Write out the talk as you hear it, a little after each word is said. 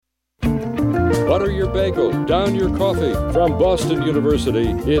butter your bagel, down your coffee. From Boston University,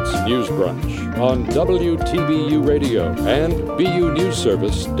 it's News Brunch on WTBU Radio and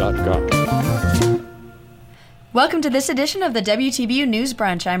BUNewsService.com. Welcome to this edition of the WTBU News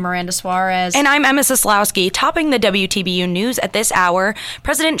Brunch. I'm Miranda Suarez. And I'm Emma Soslowski. Topping the WTBU News at this hour,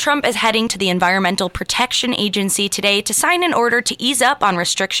 President Trump is heading to the Environmental Protection Agency today to sign an order to ease up on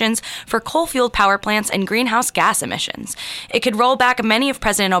restrictions for coal-fueled power plants and greenhouse gas emissions. It could roll back many of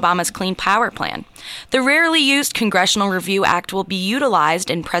President Obama's Clean Power Plan. The rarely used Congressional Review Act will be utilized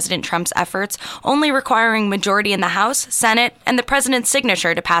in President Trump's efforts, only requiring majority in the House, Senate, and the president's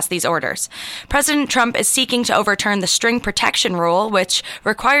signature to pass these orders. President Trump is seeking to overturn the string protection rule, which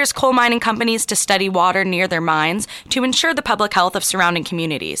requires coal mining companies to study water near their mines to ensure the public health of surrounding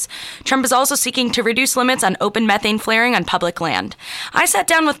communities. Trump is also seeking to reduce limits on open methane flaring on public land. I sat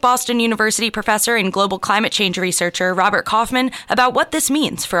down with Boston University professor and global climate change researcher Robert Kaufman about what this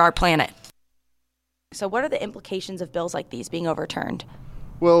means for our planet. So what are the implications of bills like these being overturned?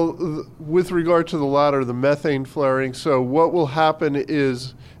 Well, with regard to the latter, the methane flaring, so what will happen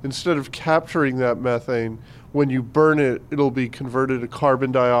is instead of capturing that methane, when you burn it, it'll be converted to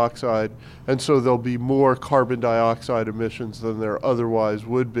carbon dioxide, and so there'll be more carbon dioxide emissions than there otherwise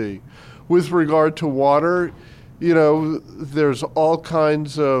would be. With regard to water, there's all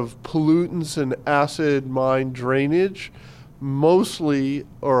kinds of pollutants and acid mine drainage. Mostly,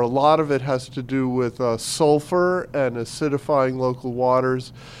 or a lot of it has to do with sulfur and acidifying local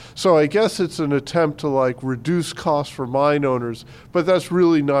waters. So I guess it's an attempt to reduce costs for mine owners, but that's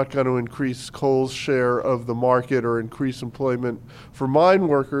really not going to increase coal's share of the market or increase employment for mine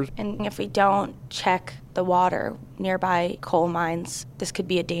workers. And if we don't check the water nearby coal mines, this could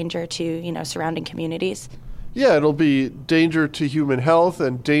be a danger to, surrounding communities. Yeah, it'll be danger to human health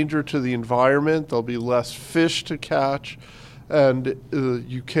and danger to the environment. There'll be less fish to catch, and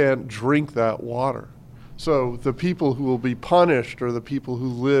you can't drink that water. So the people who will be punished are the people who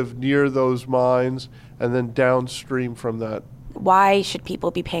live near those mines and then downstream from that. Why should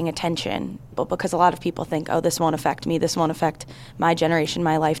people be paying attention? Well, because a lot of people think, this won't affect me, this won't affect my generation,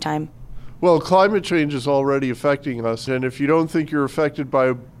 my lifetime. Well, climate change is already affecting us, and if you don't think you're affected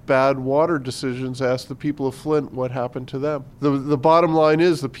by bad water decisions, ask the people of Flint what happened to them. The bottom line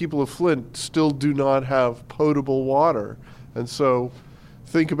is the people of Flint still do not have potable water. And so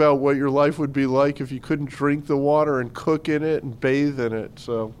think about what your life would be like if you couldn't drink the water and cook in it and bathe in it.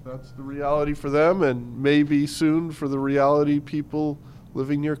 So that's the reality for them, and maybe soon for the reality people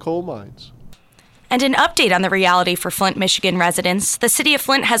living near coal mines. And an update on the reality for Flint, Michigan residents. The city of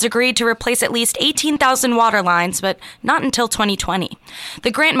Flint has agreed to replace at least 18,000 water lines, but not until 2020. The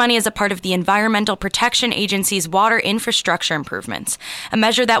grant money is a part of the Environmental Protection Agency's water infrastructure improvements, a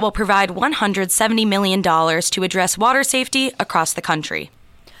measure that will provide $170 million to address water safety across the country.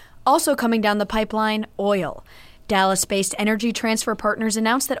 Also coming down the pipeline, oil. Dallas-based Energy Transfer Partners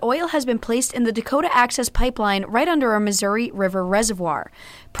announced that oil has been placed in the Dakota Access Pipeline right under a Missouri River reservoir.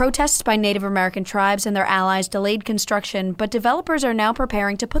 Protests by Native American tribes and their allies delayed construction, but developers are now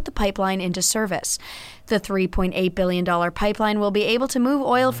preparing to put the pipeline into service. The $3.8 billion pipeline will be able to move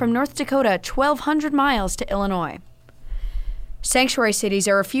oil from North Dakota 1,200 miles to Illinois. Sanctuary cities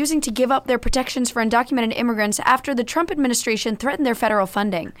are refusing to give up their protections for undocumented immigrants after the Trump administration threatened their federal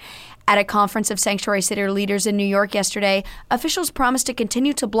funding. At a conference of sanctuary city leaders in New York yesterday, officials promised to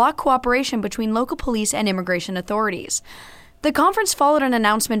continue to block cooperation between local police and immigration authorities. The conference followed an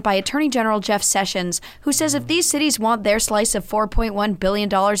announcement by Attorney General Jeff Sessions, who says if these cities want their slice of $4.1 billion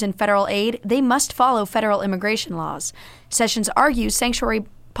in federal aid, they must follow federal immigration laws. Sessions argues sanctuary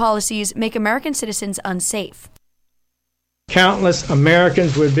policies make American citizens unsafe. Countless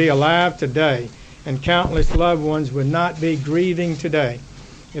Americans would be alive today, and countless loved ones would not be grieving today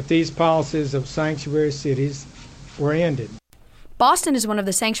if these policies of sanctuary cities were ended. Boston is one of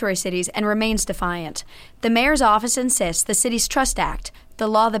the sanctuary cities and remains defiant. The mayor's office insists the city's Trust Act, the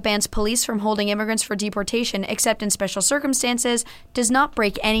law that bans police from holding immigrants for deportation except in special circumstances, does not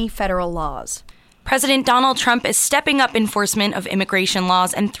break any federal laws. President Donald Trump is stepping up enforcement of immigration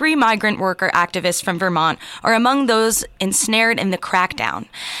laws, and 3 migrant worker activists from Vermont are among those ensnared in the crackdown.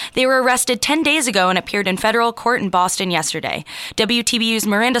 They were arrested 10 days ago and appeared in federal court in Boston yesterday. WTBU's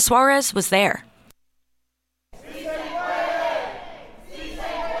Miranda Suarez was there.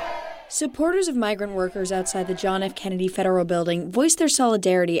 Supporters of migrant workers outside the John F. Kennedy Federal Building voiced their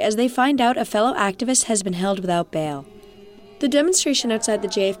solidarity as they find out a fellow activist has been held without bail. The demonstration outside the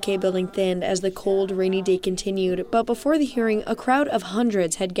JFK building thinned as the cold, rainy day continued, but before the hearing, a crowd of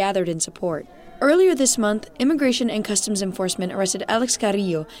hundreds had gathered in support. Earlier this month, Immigration and Customs Enforcement arrested Alex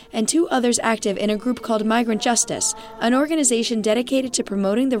Carrillo and 2 others active in a group called Migrant Justice, an organization dedicated to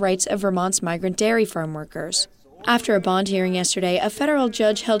promoting the rights of Vermont's migrant dairy farm workers. After a bond hearing yesterday, a federal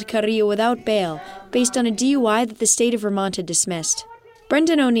judge held Carrillo without bail based on a DUI that the state of Vermont had dismissed.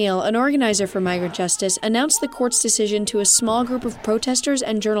 Brendan O'Neill, an organizer for Migrant Justice, announced the court's decision to a small group of protesters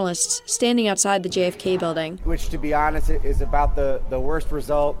and journalists standing outside the JFK building. Which, to be honest, is about the worst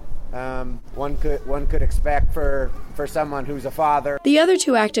result one could expect for someone who's a father. The other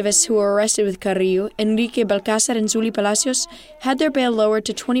 2 activists who were arrested with Carrillo, Enrique Balcázar and Zuli Palacios, had their bail lowered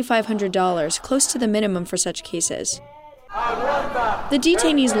to $2,500, close to the minimum for such cases. The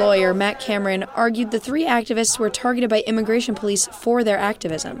detainee's lawyer, Matt Cameron, argued the 3 activists were targeted by immigration police for their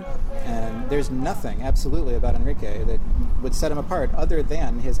activism. And there's nothing, absolutely, about Enrique that would set him apart other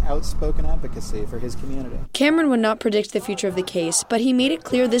than his outspoken advocacy for his community. Cameron would not predict the future of the case, but he made it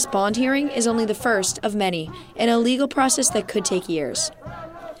clear this bond hearing is only the first of many in a legal process that could take years.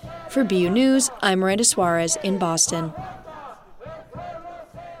 For BU News, I'm Miranda Suarez in Boston.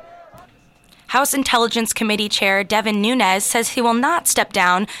 House Intelligence Committee Chair Devin Nunes says he will not step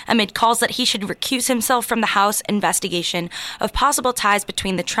down amid calls that he should recuse himself from the House investigation of possible ties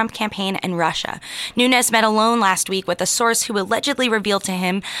between the Trump campaign and Russia. Nunes met alone last week with a source who allegedly revealed to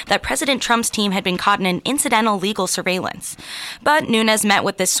him that President Trump's team had been caught in an incidental legal surveillance. But Nunes met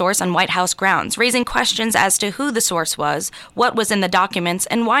with this source on White House grounds, raising questions as to who the source was, what was in the documents,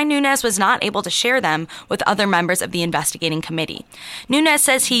 and why Nunes was not able to share them with other members of the investigating committee. Nunes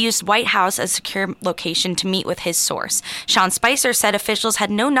says he used White House as secure location to meet with his source. Sean Spicer said officials had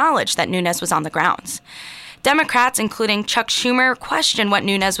no knowledge that Nunes was on the grounds. Democrats, including Chuck Schumer, questioned what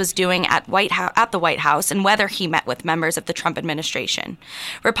Nunes was doing at the White House and whether he met with members of the Trump administration.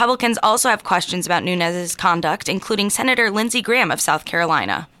 Republicans also have questions about Nunes' conduct, including Senator Lindsey Graham of South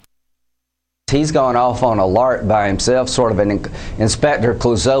Carolina. He's gone off on a lark by himself, sort of an Inspector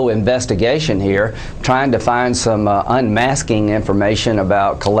Clouseau investigation here, trying to find some unmasking information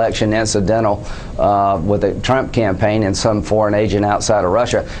about collection incidental with the Trump campaign and some foreign agent outside of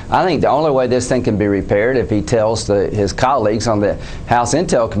Russia. I think the only way this thing can be repaired if he tells his colleagues on the House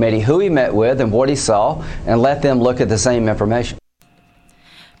Intel Committee who he met with and what he saw, and let them look at the same information.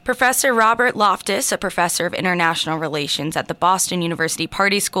 Professor Robert Loftus, a professor of international relations at the Boston University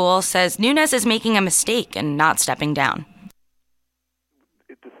Party School, says Nunes is making a mistake and not stepping down.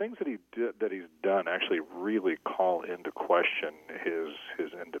 The things that he's done actually really call into question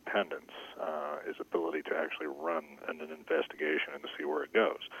his independence, his ability to actually run an investigation and to see where it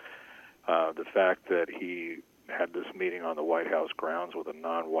goes. The fact that he had this meeting on the White House grounds with a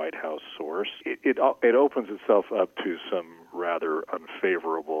non-White House source, it opens itself up to some rather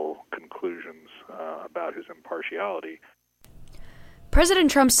unfavorable conclusions about his impartiality. President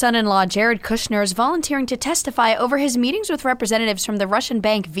Trump's son-in-law, Jared Kushner, is volunteering to testify over his meetings with representatives from the Russian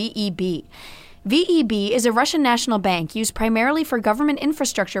bank VEB. VEB is a Russian national bank used primarily for government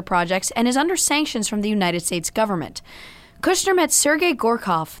infrastructure projects and is under sanctions from the United States government. Kushner met Sergei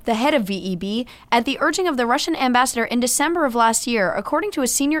Gorkov, the head of VEB, at the urging of the Russian ambassador in December of last year, according to a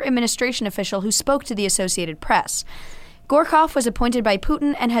senior administration official who spoke to the Associated Press. Gorkov was appointed by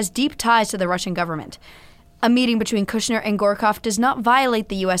Putin and has deep ties to the Russian government. A meeting between Kushner and Gorkov does not violate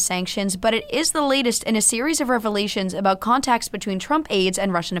the U.S. sanctions, but it is the latest in a series of revelations about contacts between Trump aides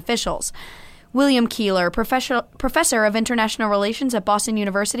and Russian officials. William Keeler, professor of international relations at Boston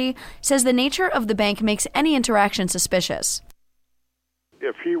University, says the nature of the bank makes any interaction suspicious.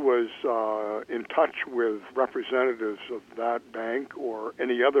 If he was in touch with representatives of that bank or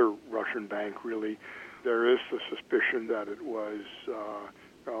any other Russian bank, really, there is the suspicion that it was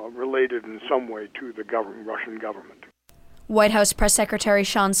related in some way to the Russian government. White House Press Secretary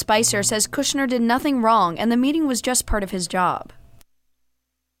Sean Spicer says Kushner did nothing wrong and the meeting was just part of his job.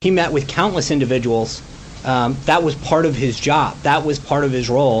 He met with countless individuals. That was part of his job. That was part of his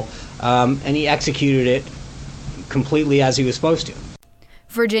role, and he executed it completely as he was supposed to.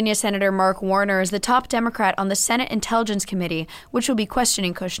 Virginia Senator Mark Warner is the top Democrat on the Senate Intelligence Committee, which will be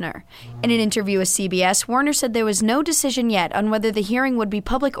questioning Kushner. In an interview with CBS, Warner said there was no decision yet on whether the hearing would be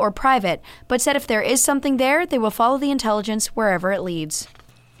public or private, but said if there is something there, they will follow the intelligence wherever it leads.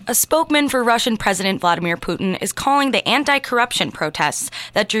 A spokesman for Russian President Vladimir Putin is calling the anti-corruption protests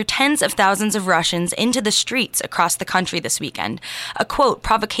that drew tens of thousands of Russians into the streets across the country this weekend a, quote,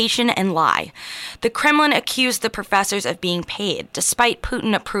 provocation and lie. The Kremlin accused the professors of being paid. Despite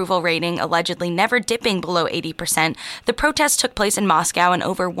Putin approval rating allegedly never dipping below 80%, the protests took place in Moscow and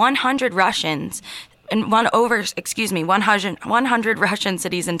over 100 Russians 100 Russian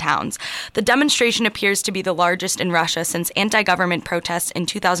cities and towns. The demonstration appears to be the largest in Russia since anti-government protests in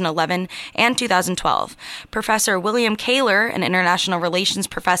 2011 and 2012. Professor William Kaler, an international relations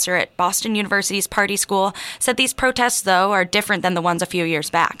professor at Boston University's Party School, said these protests, though, are different than the ones a few years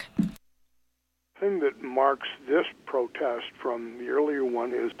back. The thing that marks this protest from the earlier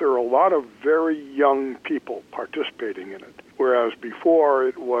one is there are a lot of very young people participating in it, whereas before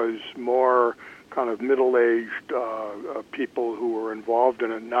it was more kind of middle-aged people who were involved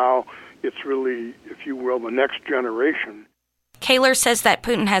in it. Now it's really, if you will, the next generation. Kaler says that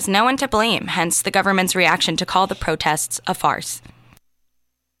Putin has no one to blame, hence the government's reaction to call the protests a farce.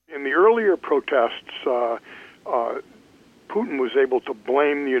 In the earlier protests, Putin was able to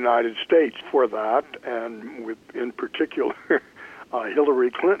blame the United States for that, and in particular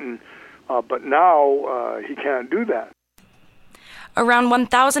Hillary Clinton, but now he can't do that. Around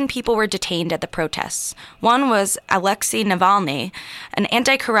 1,000 people were detained at the protests. One was Alexei Navalny, an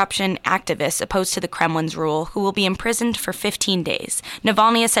anti-corruption activist opposed to the Kremlin's rule, who will be imprisoned for 15 days.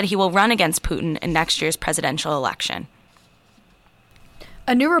 Navalny has said he will run against Putin in next year's presidential election.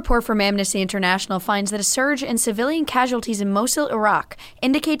 A new report from Amnesty International finds that a surge in civilian casualties in Mosul, Iraq,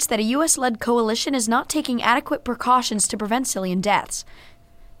 indicates that a U.S.-led coalition is not taking adequate precautions to prevent civilian deaths.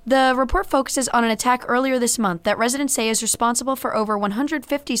 The report focuses on an attack earlier this month that residents say is responsible for over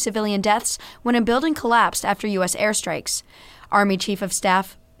 150 civilian deaths when a building collapsed after U.S. airstrikes. Army Chief of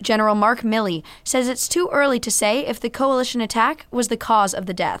Staff General Mark Milley says it's too early to say if the coalition attack was the cause of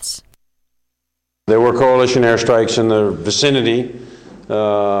the deaths. There were coalition airstrikes in the vicinity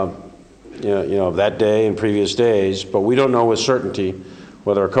of that day and previous days, but we don't know with certainty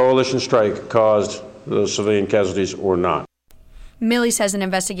whether a coalition strike caused those civilian casualties or not. Milley says an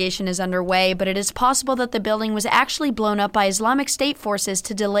investigation is underway, but it is possible that the building was actually blown up by Islamic State forces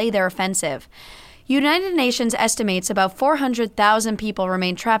to delay their offensive. United Nations estimates about 400,000 people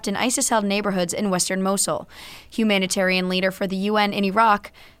remain trapped in ISIS-held neighborhoods in western Mosul. Humanitarian leader for the UN in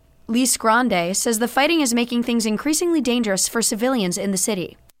Iraq, Lise Grande, says the fighting is making things increasingly dangerous for civilians in the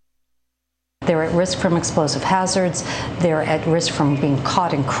city. They're at risk from explosive hazards. They're at risk from being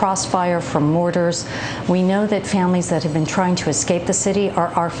caught in crossfire from mortars. We know that families that have been trying to escape the city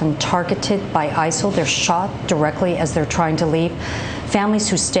are often targeted by ISIL. They're shot directly as they're trying to leave. Families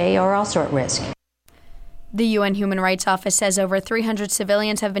who stay are also at risk. The UN Human Rights Office says over 300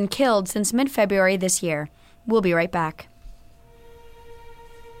 civilians have been killed since mid-February this year. We'll be right back.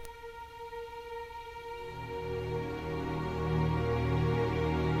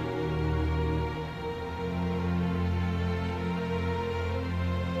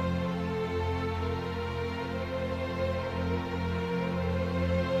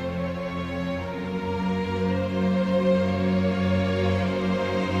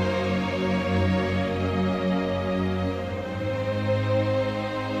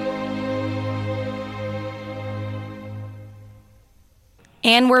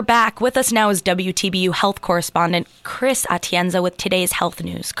 And we're back. With us now is WTBU health correspondent Chris Atienza with today's health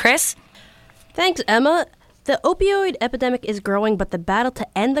news. Chris? Thanks, Emma. The opioid epidemic is growing, but the battle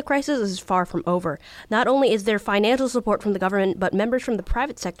to end the crisis is far from over. Not only is there financial support from the government, but members from the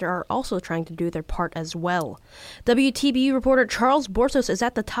private sector are also trying to do their part as well. WTBU reporter Charles Borsos is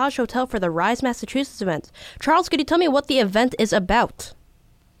at the Taj Hotel for the Rise Massachusetts event. Charles, could you tell me what the event is about?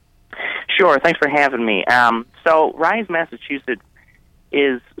 Sure. Thanks for having me. So Rise Massachusetts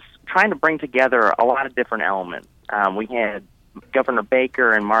is trying to bring together a lot of different elements. We had Governor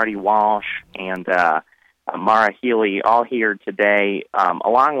Baker and Marty Walsh and Mara Healy all here today,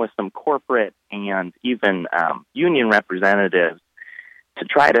 along with some corporate and even union representatives to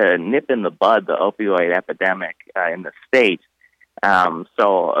try to nip in the bud the opioid epidemic in the state.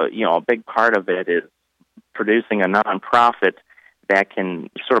 A big part of it is producing a nonprofit that can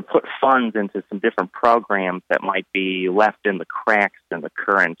sort of put funds into some different programs that might be left in the cracks in the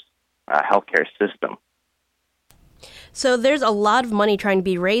current healthcare system. So there's a lot of money trying to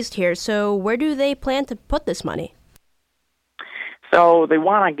be raised here. So where do they plan to put this money? So they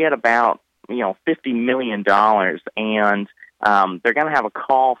want to get about, $50 million, and they're going to have a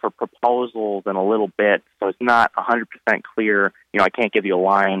call for proposals in a little bit. So it's not 100% clear. I can't give you a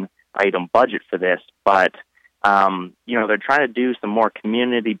line item budget for this, but they're trying to do some more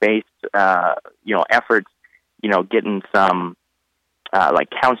community-based, efforts, getting some, like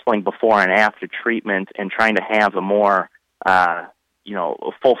counseling before and after treatment and trying to have a more, a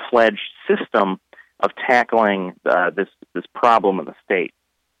full-fledged system of tackling this problem in the state.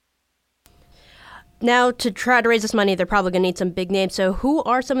 Now, to try to raise this money, they're probably going to need some big names. So who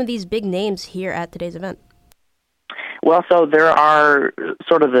are some of these big names here at today's event? Well, so there are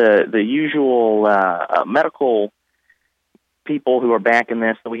sort of the usual medical people who are backing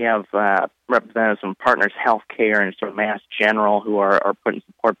this. So we have representatives from Partners Healthcare and sort of Mass General who are putting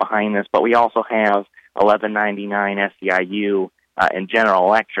support behind this. But we also have 1199 SEIU and General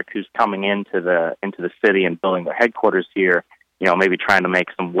Electric, who's coming into the city and building their headquarters here. Maybe trying to make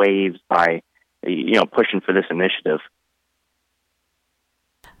some waves by pushing for this initiative.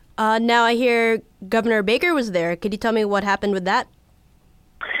 Now I hear Governor Baker was there. Could you tell me what happened with that?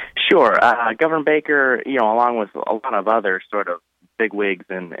 Sure. Governor Baker, along with a lot of other sort of bigwigs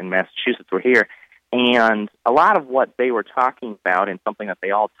in Massachusetts were here. And a lot of what they were talking about and something that they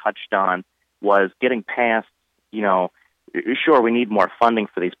all touched on was getting past, sure, we need more funding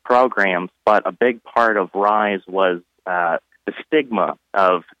for these programs, but a big part of RISE was the stigma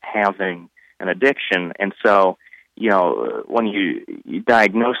of having an addiction. And so, when you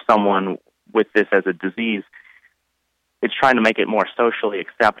diagnose someone with this as a disease, it's trying to make it more socially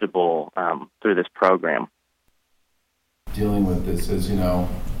acceptable through this program. Dealing with this is,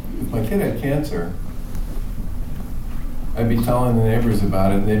 if my kid had cancer, I'd be telling the neighbors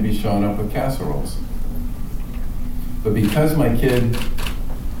about it and they'd be showing up with casseroles. But because my kid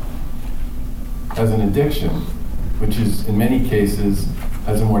has an addiction, which is in many cases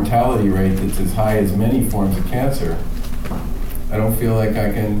has a mortality rate that's as high as many forms of cancer, I don't feel like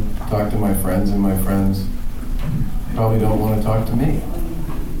I can talk to my friends, and my friends probably don't want to talk to me.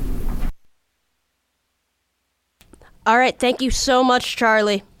 All right, thank you so much,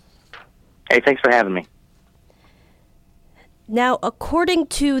 Charlie. Hey, thanks for having me. Now, according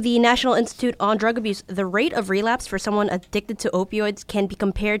to the National Institute on Drug Abuse, the rate of relapse for someone addicted to opioids can be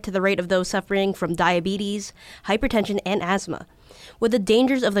compared to the rate of those suffering from diabetes, hypertension, and asthma. With the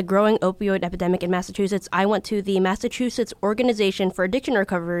dangers of the growing opioid epidemic in Massachusetts, I went to the Massachusetts Organization for Addiction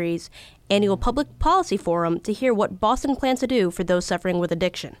Recovery's annual public policy forum to hear what Boston plans to do for those suffering with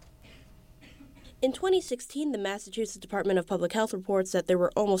addiction. In 2016, the Massachusetts Department of Public Health reports that there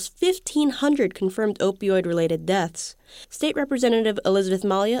were almost 1,500 confirmed opioid-related deaths. State Representative Elizabeth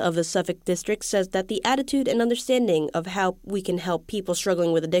Malia of the Suffolk District says that the attitude and understanding of how we can help people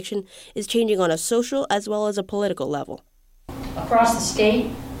struggling with addiction is changing on a social as well as a political level. Across the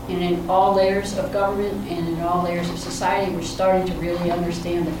state and in all layers of government and in all layers of society, we're starting to really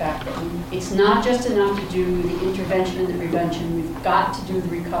understand the fact that it's not just enough to do the intervention and the prevention. We've got to do the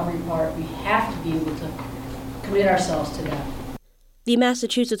recovery part. We have to be able to commit ourselves to that. The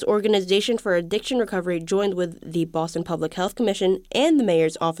Massachusetts Organization for Addiction Recovery joined with the Boston Public Health Commission and the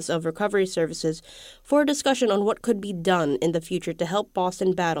Mayor's Office of Recovery Services for a discussion on what could be done in the future to help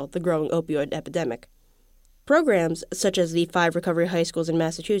Boston battle the growing opioid epidemic. Programs, such as the 5 recovery high schools in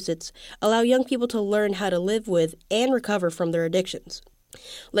Massachusetts, allow young people to learn how to live with and recover from their addictions.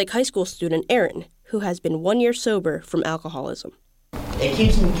 Like high school student Aaron, who has been 1 year sober from alcoholism. It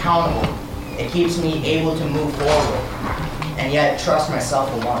keeps me accountable. It keeps me able to move forward and yet trust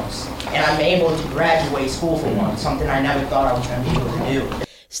myself for once. And I'm able to graduate school for once, something I never thought I was going to be able to do.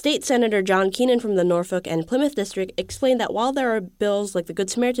 State Senator John Keenan from the Norfolk and Plymouth District explained that while there are bills like the Good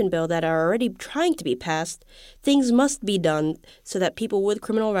Samaritan bill that are already trying to be passed, things must be done so that people with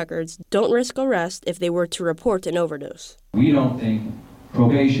criminal records don't risk arrest if they were to report an overdose. We don't think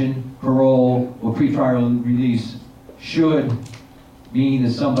probation, parole, or pretrial release should mean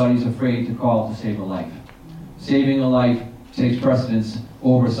that somebody's afraid to call to save a life. Saving a life takes precedence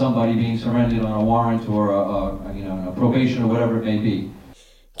over somebody being surrendered on a warrant or a probation or whatever it may be.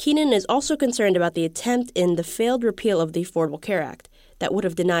 Keenan is also concerned about the attempt in the failed repeal of the Affordable Care Act that would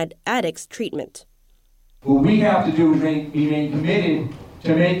have denied addicts treatment. What we have to do is remain committed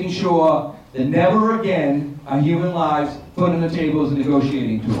to making sure that never again are human lives put on the table as a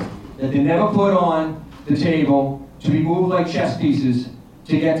negotiating tool. That they're never put on the table to be moved like chess pieces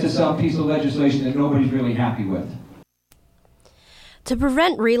to get to some piece of legislation that nobody's really happy with. To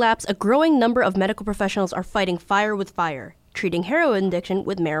prevent relapse, a growing number of medical professionals are fighting fire with fire, treating heroin addiction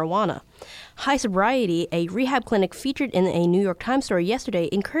with marijuana. High Sobriety, a rehab clinic featured in a New York Times story yesterday,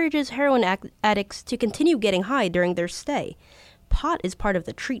 encourages heroin addicts to continue getting high during their stay. Pot is part of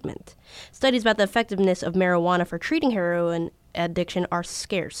the treatment. Studies about the effectiveness of marijuana for treating heroin addiction are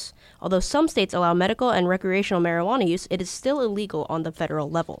scarce. Although some states allow medical and recreational marijuana use, it is still illegal on the federal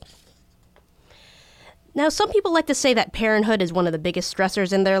level. Now, some people like to say that parenthood is one of the biggest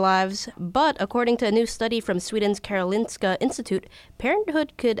stressors in their lives, but according to a new study from Sweden's Karolinska Institute,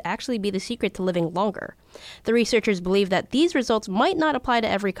 parenthood could actually be the secret to living longer. The researchers believe that these results might not apply to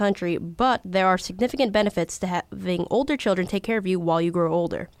every country, but there are significant benefits to having older children take care of you while you grow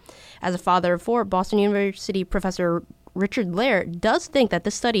older. As a father of 4, Boston University professor Richard Lair does think that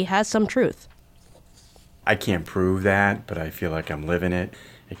this study has some truth. I can't prove that, but I feel like I'm living it.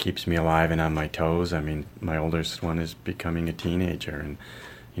 It keeps me alive and on my toes. I mean, my oldest one is becoming a teenager, and,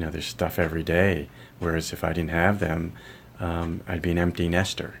 you know, there's stuff every day. Whereas if I didn't have them, I'd be an empty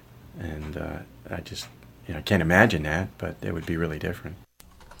nester. And I can't imagine that, but it would be really different.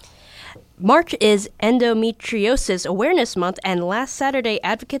 March is Endometriosis Awareness Month, and last Saturday,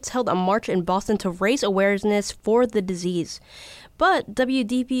 advocates held a march in Boston to raise awareness for the disease. But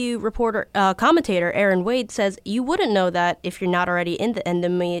WDPU commentator Aaron Wade says you wouldn't know that if you're not already in the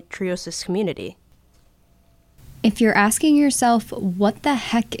endometriosis community. If you're asking yourself, what the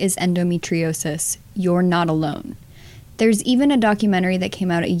heck is endometriosis, you're not alone. There's even a documentary that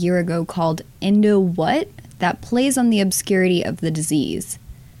came out a year ago called Endo What? That plays on the obscurity of the disease.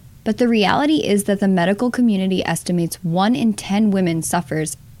 But the reality is that the medical community estimates 1 in 10 women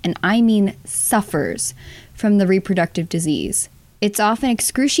suffers, and I mean suffers, from the reproductive disease. It's often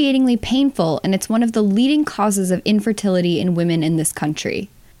excruciatingly painful, and it's one of the leading causes of infertility in women in this country.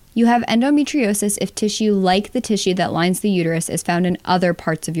 You have endometriosis if tissue like the tissue that lines the uterus is found in other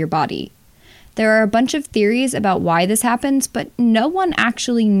parts of your body. There are a bunch of theories about why this happens, but no one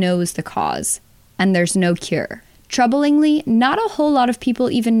actually knows the cause, and there's no cure. Troublingly, not a whole lot of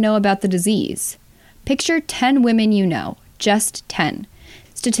people even know about the disease. Picture 10 women you know, just 10.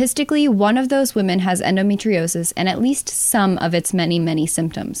 Statistically, one of those women has endometriosis and at least some of its many, many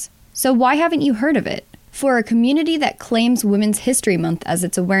symptoms. So why haven't you heard of it? For a community that claims Women's History Month as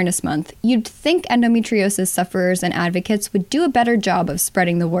its awareness month, you'd think endometriosis sufferers and advocates would do a better job of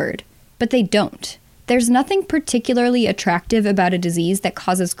spreading the word. But they don't. There's nothing particularly attractive about a disease that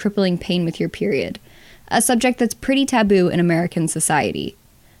causes crippling pain with your period, a subject that's pretty taboo in American society.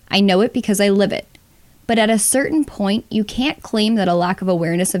 I know it because I live it. But at a certain point, you can't claim that a lack of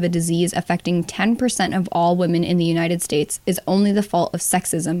awareness of a disease affecting 10% of all women in the United States is only the fault of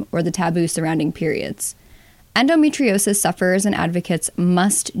sexism or the taboo surrounding periods. Endometriosis sufferers and advocates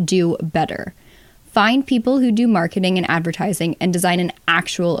must do better. Find people who do marketing and advertising and design an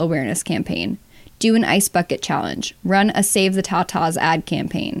actual awareness campaign. Do an ice bucket challenge. Run a Save the Tatas ad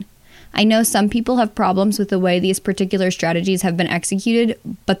campaign. I know some people have problems with the way these particular strategies have been executed,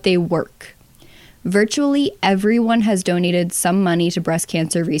 but they work. Virtually everyone has donated some money to breast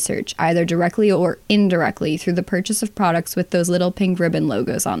cancer research, either directly or indirectly, through the purchase of products with those little pink ribbon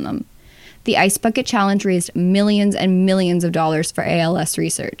logos on them. The Ice Bucket Challenge raised millions and millions of dollars for ALS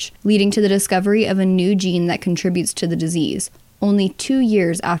research, leading to the discovery of a new gene that contributes to the disease, only 2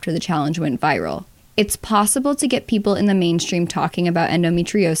 years after the challenge went viral. It's possible to get people in the mainstream talking about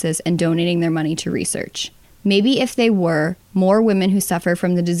endometriosis and donating their money to research. Maybe if they were, more women who suffer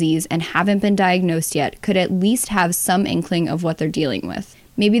from the disease and haven't been diagnosed yet could at least have some inkling of what they're dealing with.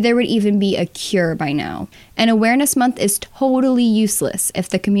 Maybe there would even be a cure by now. An awareness month is totally useless if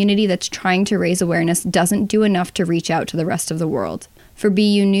the community that's trying to raise awareness doesn't do enough to reach out to the rest of the world. For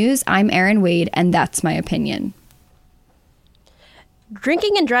BU News, I'm Erin Wade, and that's my opinion.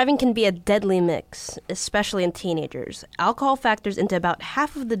 Drinking and driving can be a deadly mix, especially in teenagers. Alcohol factors into about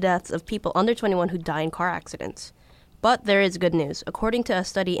half of the deaths of people under 21 who die in car accidents. But there is good news. According to a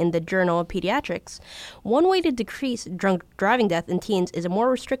study in the Journal of Pediatrics, one way to decrease drunk driving death in teens is a more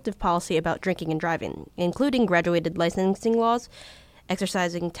restrictive policy about drinking and driving, including graduated licensing laws,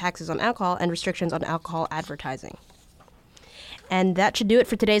 exercising taxes on alcohol, and restrictions on alcohol advertising. And that should do it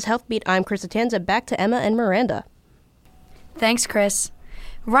for today's Health Beat. I'm Chris Atanza. Back to Emma and Miranda. Thanks, Chris.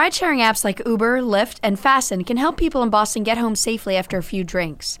 Ride-sharing apps like Uber, Lyft, and Fasten can help people in Boston get home safely after a few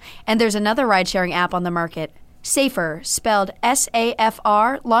drinks. And there's another ride-sharing app on the market. Safer, spelled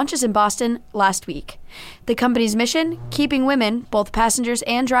SAFR, launches in Boston last week. The company's mission? Keeping women, both passengers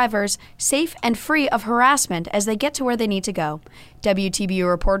and drivers, safe and free of harassment as they get to where they need to go. WTBU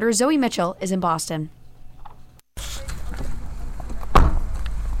reporter Zoe Mitchell is in Boston.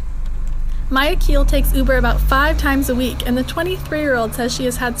 Maya Keel takes Uber about 5 times a week, and the 23-year-old says she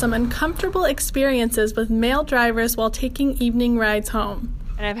has had some uncomfortable experiences with male drivers while taking evening rides home.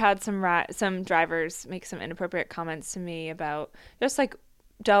 And I've had some drivers make some inappropriate comments to me about just like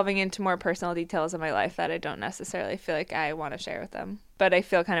delving into more personal details of my life that I don't necessarily feel like I want to share with them. But I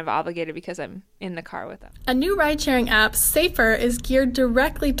feel kind of obligated because I'm in the car with them. A new ride-sharing app, Safer, is geared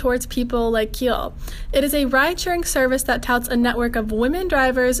directly towards people like Keel. It is a ride-sharing service that touts a network of women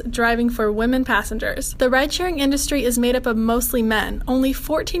drivers driving for women passengers. The ride-sharing industry is made up of mostly men. Only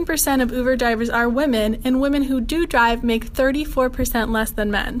 14% of Uber drivers are women, and women who do drive make 34% less than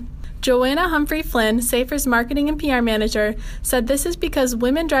men. Joanna Humphrey Flynn, Safer's marketing and PR manager, said this is because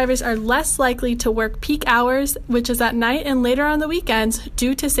women drivers are less likely to work peak hours, which is at night and later on the weekends,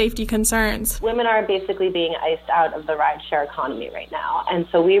 due to safety concerns. Women are basically being iced out of the rideshare economy right now, and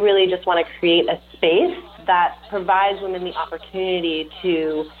so we really just want to create a space that provides women the opportunity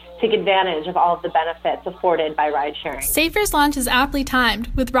to take advantage of all of the benefits afforded by ride-sharing. Safer's launch is aptly timed,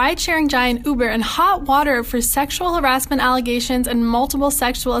 with ride-sharing giant Uber in hot water for sexual harassment allegations and multiple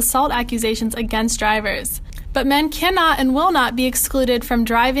sexual assault accusations against drivers. But men cannot and will not be excluded from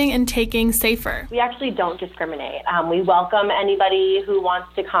driving and taking Safer. We actually don't discriminate. We welcome anybody who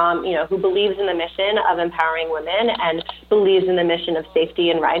wants to come, who believes in the mission of empowering women and believes in the mission of safety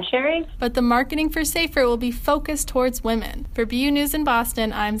and ride sharing. But the marketing for Safer will be focused towards women. For BU News in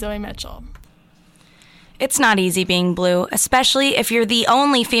Boston, I'm Zoe Mitchell. It's not easy being blue, especially if you're the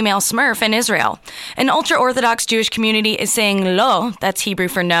only female Smurf in Israel. An ultra-Orthodox Jewish community is saying lo, that's Hebrew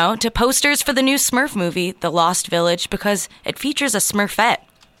for no, to posters for the new Smurf movie, The Lost Village, because it features a Smurfette.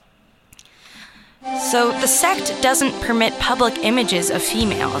 So the sect doesn't permit public images of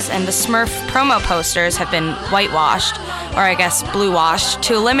females, and the Smurf promo posters have been whitewashed, or I guess blue-washed,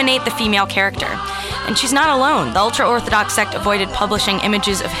 to eliminate the female character. And she's not alone. The ultra-Orthodox sect avoided publishing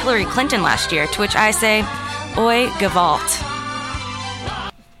images of Hillary Clinton last year, to which I say, oi gewalt.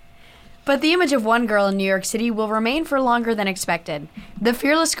 But the image of one girl in New York City will remain for longer than expected. The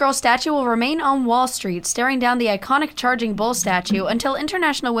Fearless Girl statue will remain on Wall Street, staring down the iconic Charging Bull statue until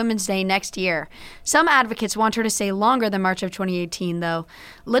International Women's Day next year. Some advocates want her to stay longer than March of 2018, though.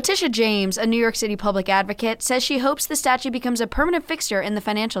 Letitia James, a New York City public advocate, says she hopes the statue becomes a permanent fixture in the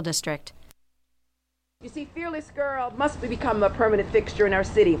financial district. You see, Fearless Girl must become a permanent fixture in our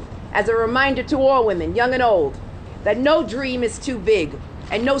city as a reminder to all women, young and old, that no dream is too big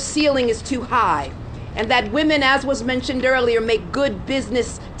and no ceiling is too high, and that women, as was mentioned earlier, make good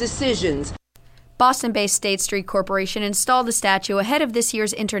business decisions. Boston-based State Street Corporation installed the statue ahead of this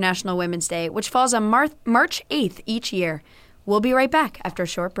year's International Women's Day, which falls on March 8th each year. We'll be right back after a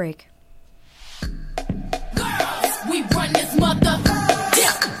short break. Girls, we run this mother.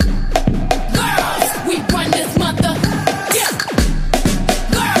 Yeah. Girls, we run this mother. Yeah.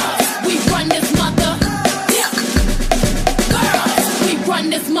 Girls, we run this mother. Yeah. Girls, we run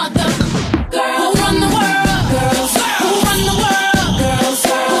this mother. Girls, who run the world? Girls, who run the world? Girls,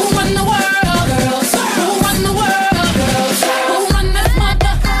 who run the world? Girls, who run the world? Girls, who run this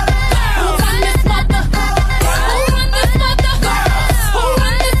mother? Who run this mother? Who run this mother? Who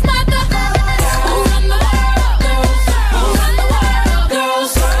run this mother? Who run the world? Girls, who run the world?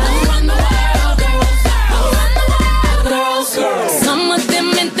 Girls, who run the world? Girls, who run the world? Girls. Some of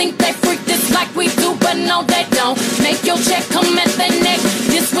them men think they freak this like we do, but no they don't. Make your check come at their neck.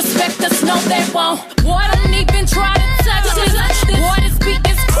 Disrespect us, no they won't. Boy, don't even try to touch this. Boy, this beat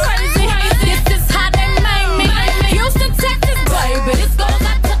is crazy. This is how they made me. Houston, Texas, baby. This goes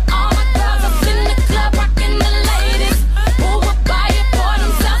out to all my girls up in the club, rocking the ladies. Who will buy it for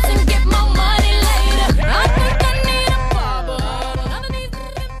themselves and get more money later? I think I need a barber. None of these.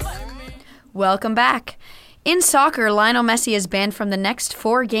 Welcome back. In soccer, Lionel Messi is banned from the next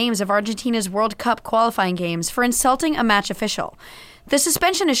 4 games of Argentina's World Cup qualifying games for insulting a match official. The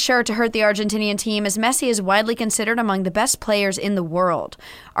suspension is sure to hurt the Argentinian team, as Messi is widely considered among the best players in the world.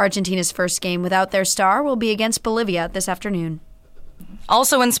 Argentina's first game without their star will be against Bolivia this afternoon.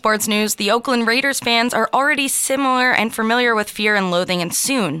 Also in sports news, the Oakland Raiders fans are already similar and familiar with Fear and Loathing in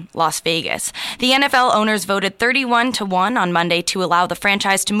soon Las Vegas. The NFL owners voted 31-1 on Monday to allow the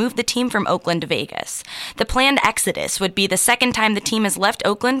franchise to move the team from Oakland to Vegas. The planned exodus would be the second time the team has left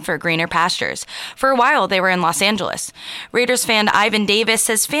Oakland for greener pastures. For a while, they were in Los Angeles. Raiders fan Ivan Davis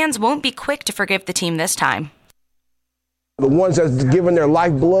says fans won't be quick to forgive the team this time. The ones that's given their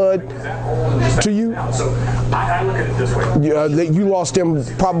lifeblood to you, I look at it this way. You lost them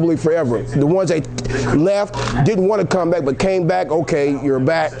probably forever. The ones that left, didn't want to come back, but came back, okay, you're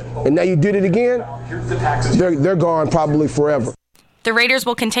back, and now you did it again, they're gone probably forever. The Raiders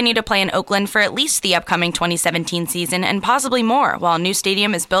will continue to play in Oakland for at least the upcoming 2017 season and possibly more while a new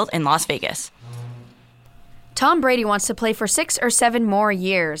stadium is built in Las Vegas. Tom Brady wants to play for 6 or 7 more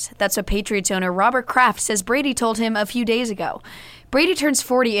years. That's what Patriots owner Robert Kraft says Brady told him a few days ago. Brady turns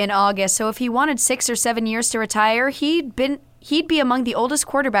 40 in August, so if he wanted 6 or 7 years to retire, he'd be among the oldest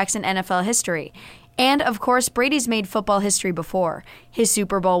quarterbacks in NFL history. And, of course, Brady's made football history before. His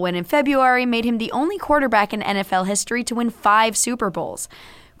Super Bowl win in February made him the only quarterback in NFL history to win 5 Super Bowls.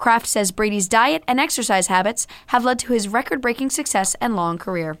 Kraft says Brady's diet and exercise habits have led to his record-breaking success and long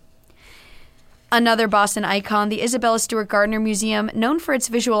career. Another Boston icon, the Isabella Stewart Gardner Museum, known for its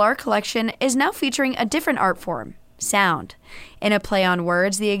visual art collection, is now featuring a different art form, sound. In a play on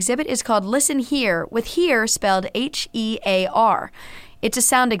words, the exhibit is called Listen Here, with hear spelled H-E-A-R. It's a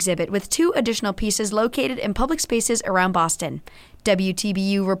sound exhibit with 2 additional pieces located in public spaces around Boston.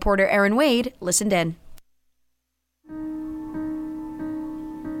 WTBU reporter Erin Wade listened in.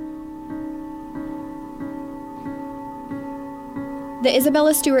 The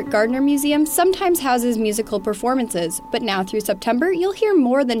Isabella Stewart Gardner Museum sometimes houses musical performances, but now through September, you'll hear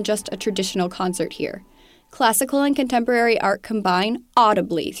more than just a traditional concert here. Classical and contemporary art combine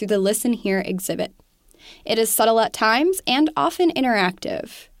audibly through the Listen Here exhibit. It is subtle at times and often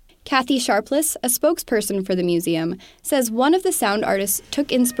interactive. Kathy Sharpless, a spokesperson for the museum, says one of the sound artists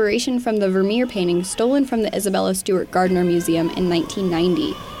took inspiration from the Vermeer painting stolen from the Isabella Stewart Gardner Museum in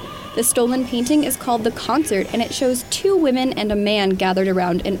 1990. The stolen painting is called The Concert, and it shows 2 women and a man gathered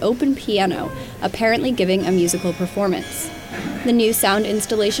around an open piano, apparently giving a musical performance. The new sound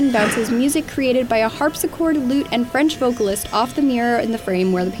installation bounces music created by a harpsichord, lute, and French vocalist off the mirror in the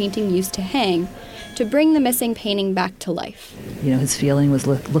frame where the painting used to hang, to bring the missing painting back to life. You know, his feeling was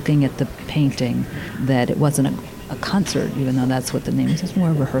looking at the painting that it wasn't a concert, even though that's what the name is. It was more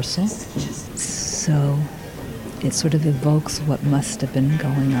a rehearsal. So it sort of evokes what must have been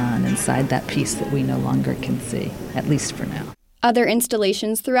going on inside that piece that we no longer can see, at least for now. Other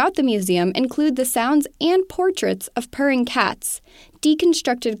installations throughout the museum include the sounds and portraits of purring cats,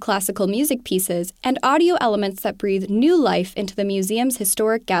 deconstructed classical music pieces, and audio elements that breathe new life into the museum's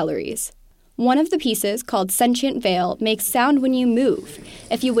historic galleries. One of the pieces, called Sentient Veil, makes sound when you move.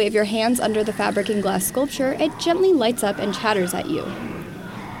 If you wave your hands under the fabric and glass sculpture, it gently lights up and chatters at you.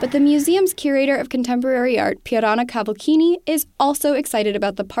 But the museum's curator of contemporary art, Pierana Cavalchini, is also excited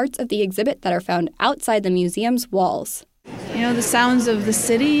about the parts of the exhibit that are found outside the museum's walls. You know, the sounds of the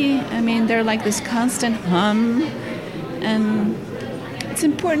city, I mean, they're like this constant hum, and it's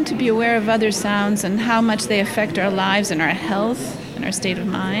important to be aware of other sounds and how much they affect our lives and our health and our state of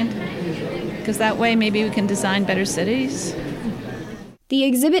mind, because that way maybe we can design better cities. The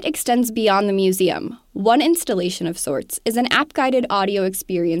exhibit extends beyond the museum. One installation of sorts is an app-guided audio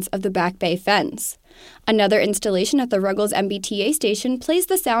experience of the Back Bay Fens. Another installation at the Ruggles MBTA station plays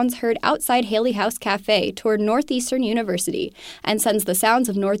the sounds heard outside Haley House Cafe toward Northeastern University and sends the sounds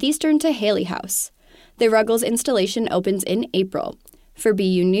of Northeastern to Haley House. The Ruggles installation opens in April. For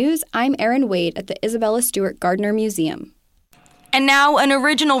BU News, I'm Erin Wade at the Isabella Stewart Gardner Museum. And now an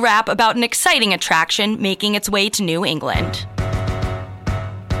original rap about an exciting attraction making its way to New England.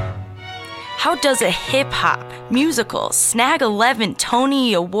 How does a hip-hop musical snag 11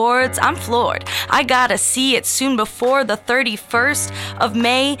 Tony Awards? I'm floored. I gotta see it soon before the 31st of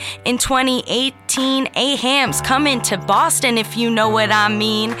May in 2018. AHAM's coming to Boston, if you know what I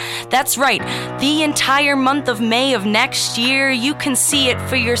mean. That's right, the entire month of May of next year. You can see it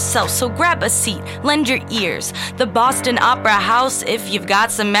for yourself, so grab a seat, lend your ears. The Boston Opera House, if you've got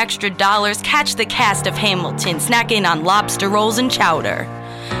some extra dollars. Catch the cast of Hamilton snacking on lobster rolls and chowder.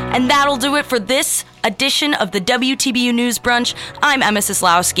 And that'll do it for this edition of the WTBU News Brunch. I'm Emma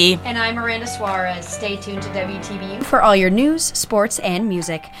Sislowski. And I'm Miranda Suarez. Stay tuned to WTBU for all your news, sports, and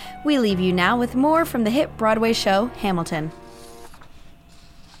music. We leave you now with more from the hit Broadway show, Hamilton.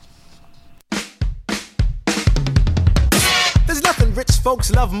 There's nothing rich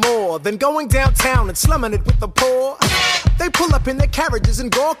folks love more than going downtown and slumming it with the poor. They pull up in their carriages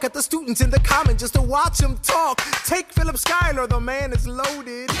and gawk at the students in the common just to watch them talk. Take Philip Schuyler, the man is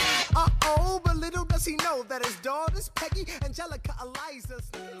loaded. Uh-oh, but little does he know that his daughters, Peggy, Angelica, Eliza...